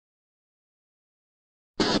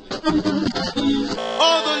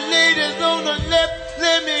All the ladies on the left,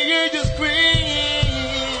 let me hear you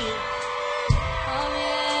scream.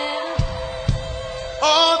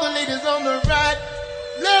 All the ladies on the right,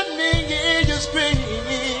 let me hear you scream.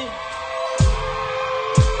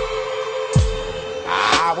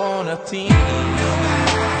 I wanna team.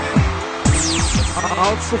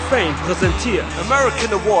 Also Fame präsentiert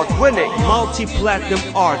American Award winning Multi-Platinum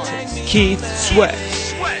Artist Keith Sweat.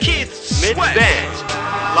 Mit Band,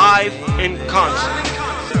 live in concert.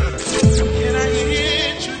 Can I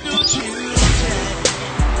introduce you?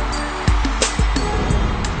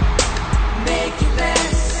 Make it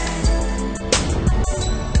last.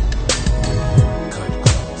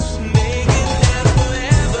 Make it last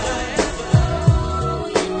forever.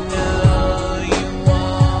 You know you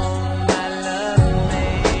want my love,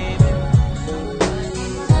 baby.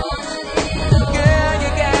 Girl,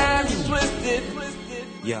 you got me twisted.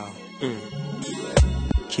 Yo,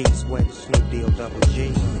 Keith Sweat, Snoop Deal, Double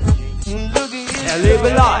G. Live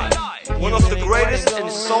Alive, one of the greatest in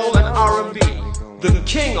soul and R&B. The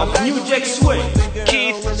king of New Jack Swing,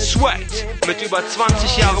 Keith Sweat, mit über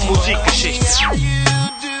 20 Jahren Musikgeschichte.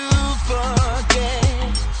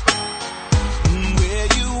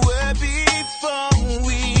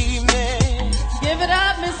 Give it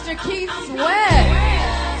up, Mr. Keith Sweat.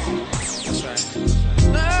 That's right.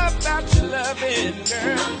 Love about your loving,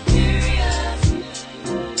 girl.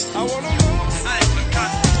 I wanna know. I forgot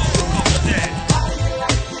to talk about that.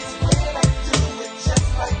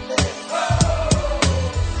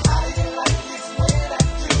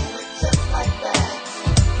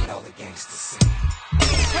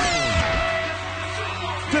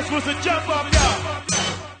 This was a jump up, y'all.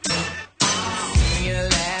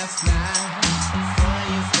 Last night, saw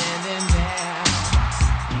you standing there.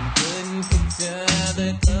 Couldn't picture the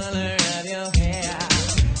color of your hair.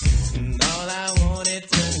 And all I wanted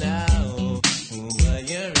to know, were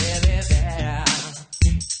you really there?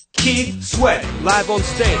 Keith Sweat, live on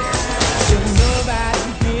stage. Should nobody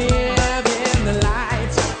here in the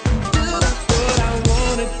lights do what I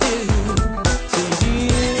wanna do to you,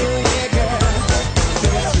 yeah, girl.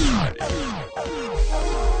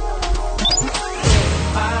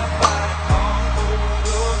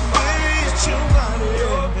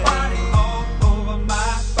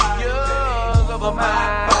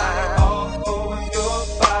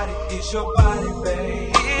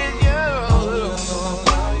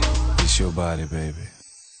 It's your body, baby.